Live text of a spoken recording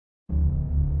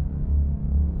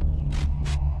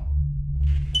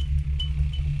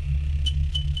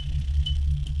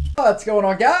What's going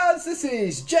on, guys? This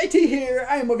is JT here.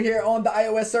 I am over here on the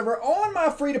iOS server on my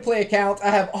free-to-play account.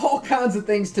 I have all kinds of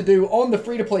things to do on the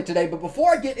free-to-play today, but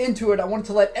before I get into it, I wanted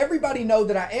to let everybody know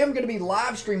that I am going to be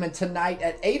live streaming tonight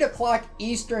at 8 o'clock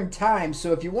Eastern time.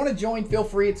 So if you want to join, feel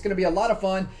free. It's going to be a lot of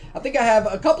fun. I think I have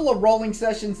a couple of rolling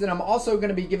sessions, and I'm also going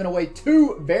to be giving away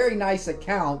 2 very nice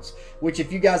accounts, which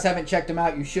if you guys haven't checked them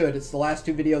out, you should. It's the last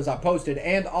 2 videos I posted.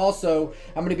 And also,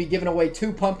 I'm going to be giving away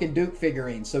 2 Pumpkin Duke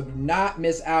figurines, so do not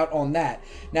miss out on that.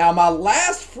 Now, my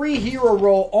last free hero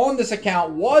roll on this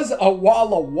account was a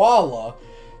Walla,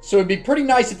 so it'd be pretty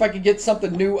nice if I could get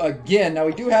something new again. Now,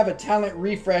 we do have a talent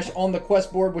refresh on the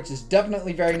quest board, which is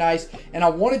definitely very nice, and I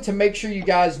wanted to make sure you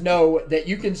guys know that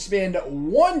you can spend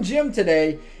 1 gem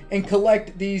today and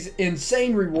collect these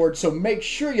insane rewards, so make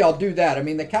sure y'all do that. I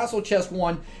mean, the Castle Chest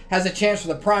 1 has a chance for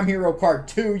the Prime Hero card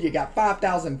 2. You got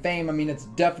 5,000 fame. I mean, it's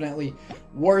definitely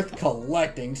worth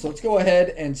collecting. So let's go ahead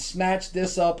and snatch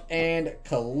this up and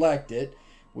collect it.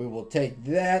 We will take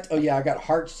that. Oh yeah, I got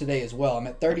hearts today as well. I'm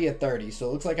at 30 of 30, so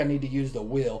it looks like I need to use the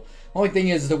wheel. Only thing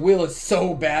is, the wheel is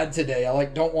so bad today. I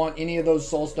don't want any of those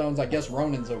soul stones. I guess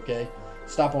Ronin's okay.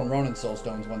 Stop on Ronin soul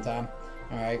stones one time.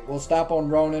 Alright, we'll stop on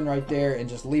Ronin right there and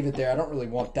just leave it there. I don't really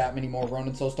want that many more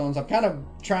Ronin soul stones. I'm kind of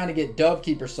trying to get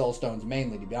Dovekeeper soul stones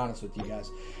mainly, to be honest with you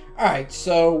guys. Alright,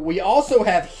 so we also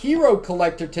have Hero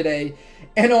Collector today.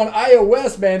 And on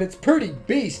iOS, man, it's pretty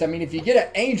beast. I mean, if you get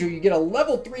an Angel, you get a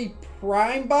level 3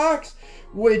 Prime box,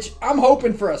 which I'm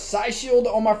hoping for a Psy Shield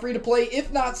on my free-to-play.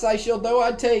 If not Psy Shield, though,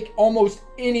 I'd take almost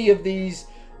any of these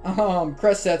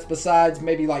crest sets besides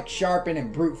maybe like Sharpen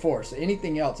and Brute Force.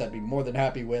 Anything else I'd be more than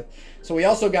happy with. So we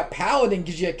also got Paladin,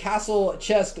 gives you a Castle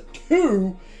Chest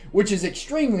 2, which is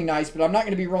extremely nice, but I'm not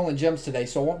going to be rolling gems today,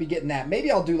 so I won't be getting that.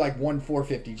 Maybe I'll do like 1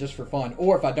 450 just for fun,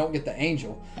 or if I don't get the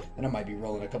Angel, then I might be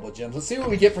rolling a couple of gems. Let's see what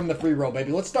we get from the free roll,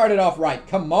 baby. Let's start it off right.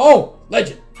 Come on!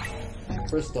 Legend!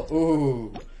 Crystal,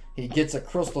 ooh. He gets a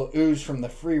Crystal Ooze from the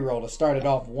free roll to start it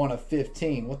off 1 of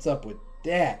 15. What's up with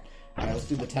that? Alright, let's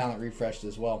do the talent refresh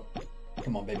as well.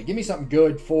 Come on, baby. Give me something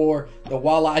good for the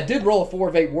Walla. I did roll a 4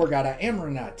 of 8 War God. I am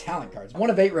running out of talent cards. 1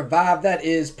 of 8 Revive. That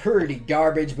is pretty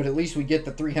garbage, but at least we get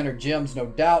the 300 gems. No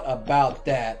doubt about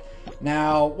that.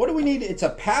 Now, what do we need? It's a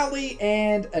Pally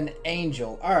and an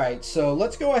Angel. Alright, so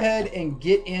let's go ahead and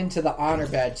get into the Honor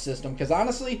Badge system, because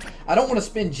honestly, I don't want to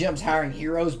spend gems hiring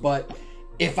heroes, but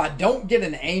if I don't get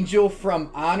an Angel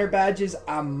from Honor Badges,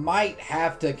 I might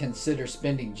have to consider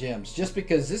spending gems, just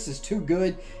because this is too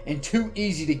good and too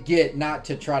easy to get not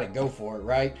to try to go for it,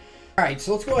 right? Alright,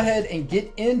 so let's go ahead and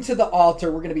get into the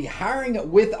altar. We're going to be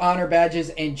hiring with Honor Badges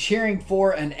and cheering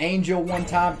for an Angel one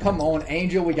time. Come on,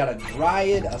 Angel. We got a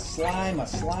Dryad, a Slime, a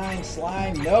Slime,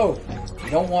 Slime. No,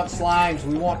 we don't want Slimes.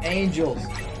 We want Angels.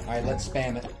 Alright, let's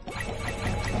spam it.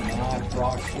 Come on,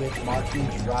 Frog Switch,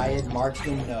 Marksman, Dryad,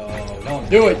 Marksman. No, don't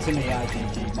do it to me,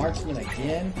 IGG. Marksman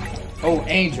again. Oh,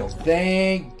 Angel.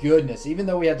 Thank goodness. Even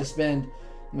though we had to spend,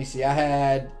 let me see, I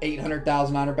had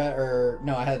 800,000 honor badge, or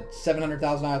no, I had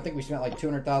 700,000. I think we spent like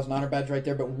 200,000 honor badge right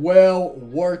there, but well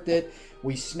worth it.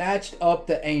 We snatched up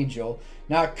the Angel.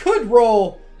 Now I could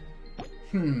roll.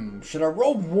 Should I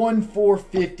roll 1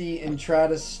 450 and try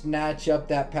to snatch up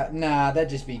that Nah, that'd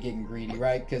just be getting greedy,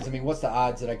 right? Because, I mean, what's the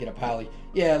odds that I get a Pally?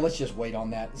 Yeah, let's just wait on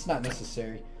that. It's not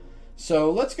necessary.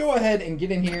 So, let's go ahead and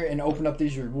get in here and open up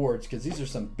these rewards, because these are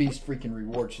some beast freaking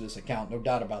rewards for this account. No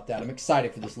doubt about that. I'm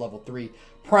excited for this level 3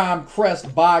 Prime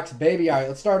Crest box, baby. Alright,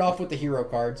 let's start off with the hero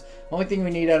cards. The only thing we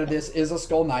need out of this is a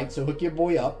Skull Knight, so hook your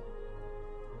boy up.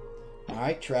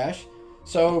 Alright, trash.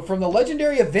 So, from the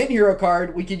Legendary Event Hero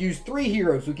card, we could use 3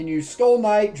 heroes. We can use Skull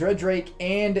Knight, Dreadrake,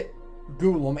 and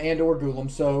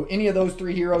Golem, So, any of those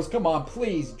 3 heroes, come on,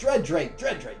 please.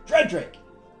 Dreadrake.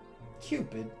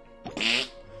 Cupid.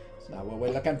 That's not what we're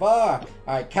looking for.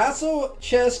 Alright, Castle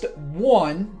Chest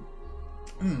 1.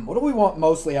 What do we want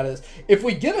mostly out of this? If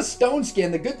we get a Stone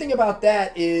Skin, the good thing about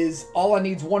that is all I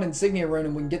need is 1 Insignia Rune,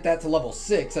 and we can get that to level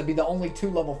 6. That'd be the only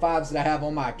 2 level 5s that I have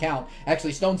on my account.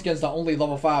 Actually, Stone Skin's the only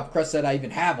level 5 crest set I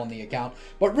even have on the account.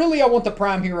 But really, I want the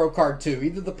Prime Hero card 2.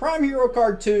 Either the Prime Hero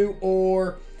card 2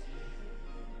 or,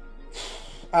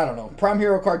 I don't know, Prime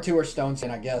Hero card 2 or Stone Skin,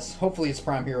 I guess. Hopefully it's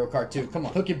Prime Hero card 2. Come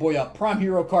on, hook your boy up. Prime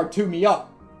Hero card 2 me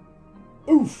up.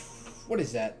 Oof. What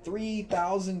is that?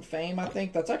 3,000 fame, I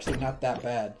think? That's actually not that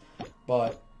bad,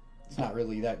 but it's not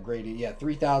really that great. Yeah,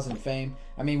 3,000 fame.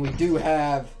 I mean, we do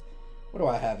have, what do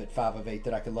I have at 5 of 8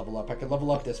 that I could level up? I could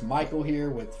level up this Michael here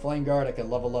with Flame Guard. I could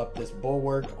level up this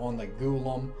Bulwark on the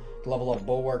Golem. Level up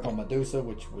Bulwark on Medusa,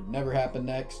 which would never happen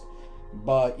next.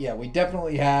 But yeah, we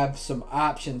definitely have some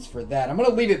options for that. I'm going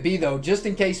to leave it be though, just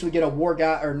in case we get a war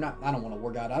god, or not, I don't want a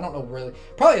war god. I don't know really.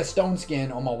 Probably a stone skin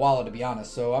on my Walla, to be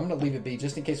honest. So I'm going to leave it be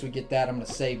just in case we get that. I'm going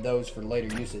to save those for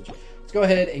later usage. Let's go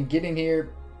ahead and get in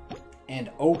here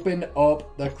and open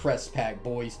up the crest pack,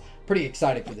 boys. Pretty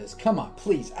excited for this. Come on,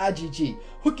 please, IGG.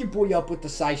 Hook your boy up with the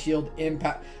Psy Shield,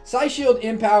 Psy Shield,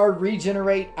 Empower,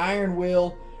 Regenerate, Iron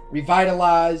Will,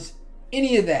 Revitalize,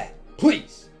 any of that,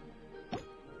 please.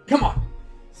 Come on.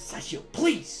 Psy Shield,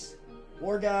 please.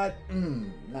 War God,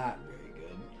 not very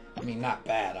good. I mean, not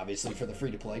bad, obviously, for the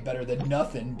free-to-play. Better than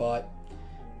nothing, but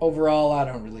overall, I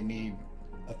don't really need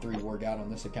a 3 War God on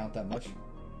this account that much.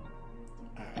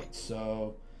 Alright,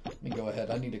 so let me go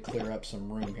ahead. I need to clear up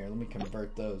some room here. Let me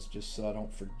convert those just so I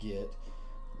don't forget.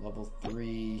 Level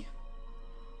 3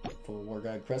 full War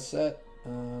God crest set.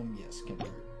 Yes, convert.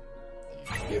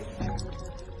 Thank you.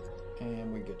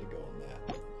 And we're good to go on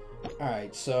that.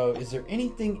 Alright, so is there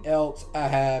anything else I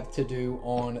have to do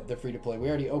on the free-to-play? We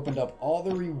already opened up all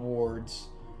the rewards.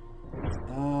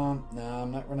 No,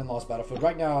 I'm not running Lost Battlefield.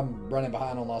 Right now, I'm running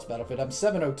behind on Lost Battlefield. I'm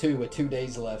 702 with 2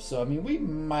 days left. So, I mean, we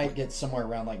might get somewhere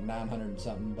around like 900 and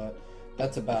something, but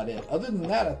that's about it. Other than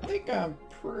that, I think I'm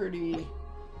pretty...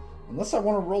 Unless I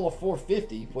want to roll a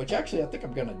 450, which actually I think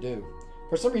I'm going to do.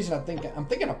 For some reason, I'm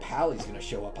thinking a Pally's going to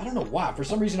show up. I don't know why. For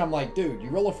some reason, I'm like, dude, you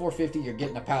roll a 450, you're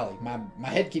getting a Pally. My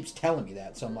head keeps telling me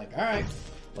that. So I'm like, all right,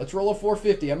 let's roll a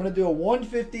 450. I'm going to do a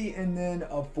 150 and then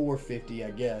a 450,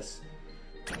 I guess.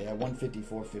 Yeah, 150,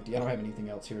 450. I don't have anything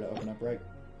else here to open up, right?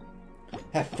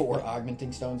 Have 4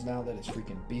 augmenting stones now. That is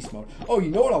freaking beast mode. Oh, you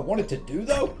know what I wanted to do,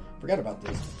 though? Forgot about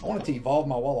this. I wanted to evolve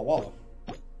my Walla Walla.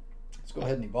 Let's go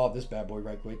ahead and evolve this bad boy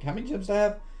right quick. How many gems do I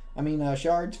have? I mean,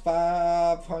 shards,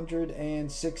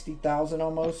 560,000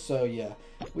 almost. So, yeah,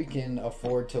 we can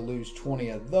afford to lose 20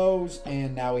 of those.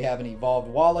 And now we have an evolved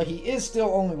Walla. He is still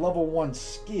only level 1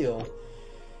 skill,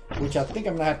 which I think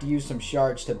I'm going to have to use some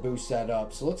shards to boost that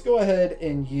up. So, let's go ahead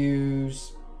and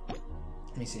use...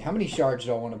 Let me see. How many shards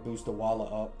do I want to boost the Walla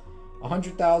up?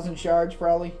 100,000 shards,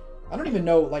 probably? I don't even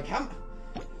know, like, how...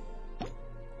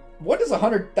 What does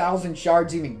 100,000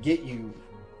 shards even get you?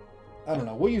 I don't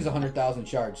know. We'll use 100,000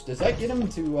 shards. Does that get him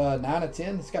to 9 of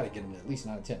 10? It's got to get him to at least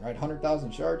 9 of 10, right?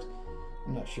 100,000 shards?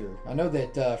 I'm not sure. I know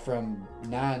that from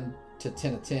 9 to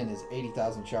 10 of 10 is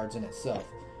 80,000 shards in itself.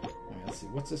 All right, let's see.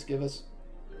 What's this give us?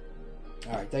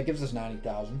 All right, that gives us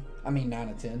 90,000. I mean 9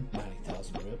 of 10.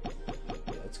 90,000, rip.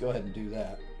 Yeah, let's go ahead and do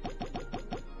that.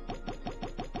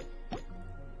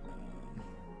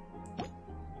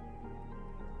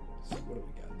 Let's see, what do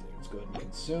we got there? Let's go ahead and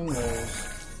consume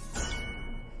those.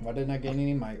 Why didn't I gain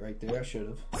any might right there? I should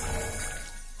have.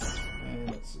 And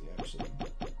let's see, actually.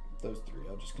 Those 3,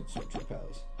 I'll just consume 2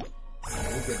 Pallies.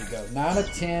 Right, we're good to go. 9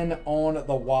 of 10 on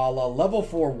the Walla. Level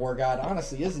 4 War God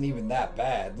honestly isn't even that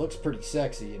bad. Looks pretty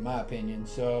sexy in my opinion.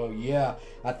 So, yeah.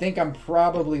 I think I'm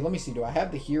probably... Let me see. Do I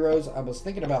have the heroes? I was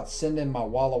thinking about sending my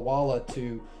Walla Walla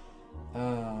to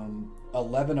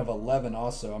 11 of 11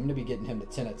 also. I'm going to be getting him to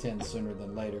 10 of 10 sooner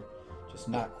than later. Just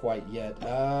not quite yet.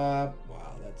 Wow,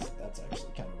 that's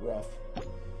actually kind of rough.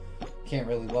 Can't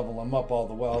really level them up all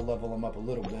the way. I'll level them up a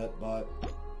little bit, but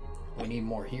we need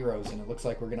more heroes, and it looks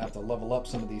like we're going to have to level up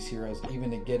some of these heroes even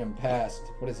to get them past,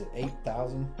 what is it,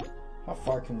 8,000? How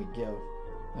far can we go?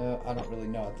 I don't really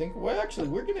know. I think, well, actually,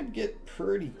 we're going to get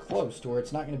pretty close to where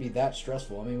it's not going to be that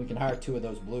stressful. I mean, we can hire 2 of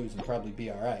those blues and probably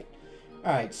be all right.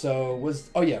 All right, so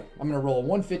oh yeah, I'm going to roll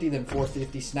 150, then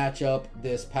 450, snatch up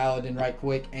this Paladin right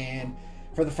quick, and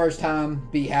for the first time,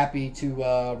 be happy to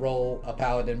roll a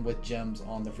Paladin with gems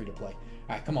on the free-to-play. All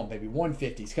right, come on, baby,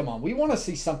 150s, come on. We want to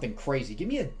see something crazy. Give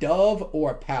me a Dove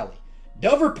or a Pally.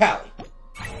 Dove or Pally?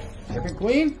 Serpent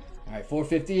Queen? All right,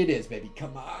 450 it is, baby.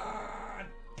 Come on.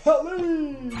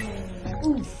 Pally!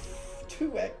 Oof,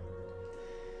 2x.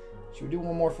 Should we do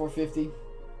one more 450?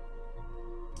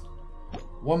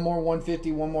 One more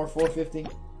 150, one more 450.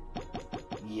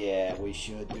 Yeah, we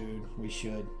should, dude. We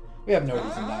should. We have no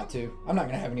reason not to. I'm not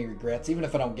going to have any regrets, even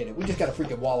if I don't get it. We just got a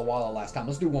freaking Walla Walla last time.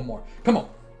 Let's do one more. Come on.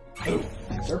 Ooh,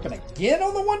 Serpent again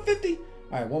on the 150?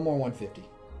 All right, one more 150.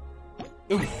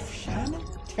 Ooh, shining?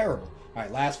 Terrible. All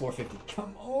right, last 450.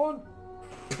 Come on.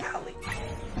 Pally.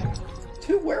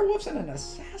 2 werewolves and an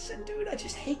assassin, dude. I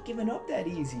just hate giving up that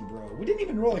easy, bro. We didn't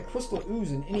even roll a crystal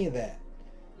ooze in any of that.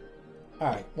 All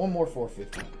right, one more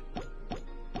 450.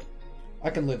 I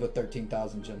can live with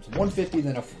 13,000 gems. 150,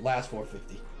 then a last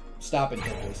 450. Stop it,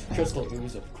 boys. Crystal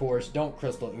ooze, of course. Don't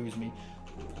crystal ooze me.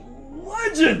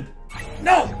 Legend!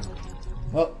 No!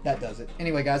 Well, that does it.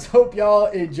 Anyway, guys, hope y'all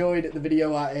enjoyed the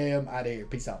video. I am out of here.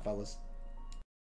 Peace out, fellas.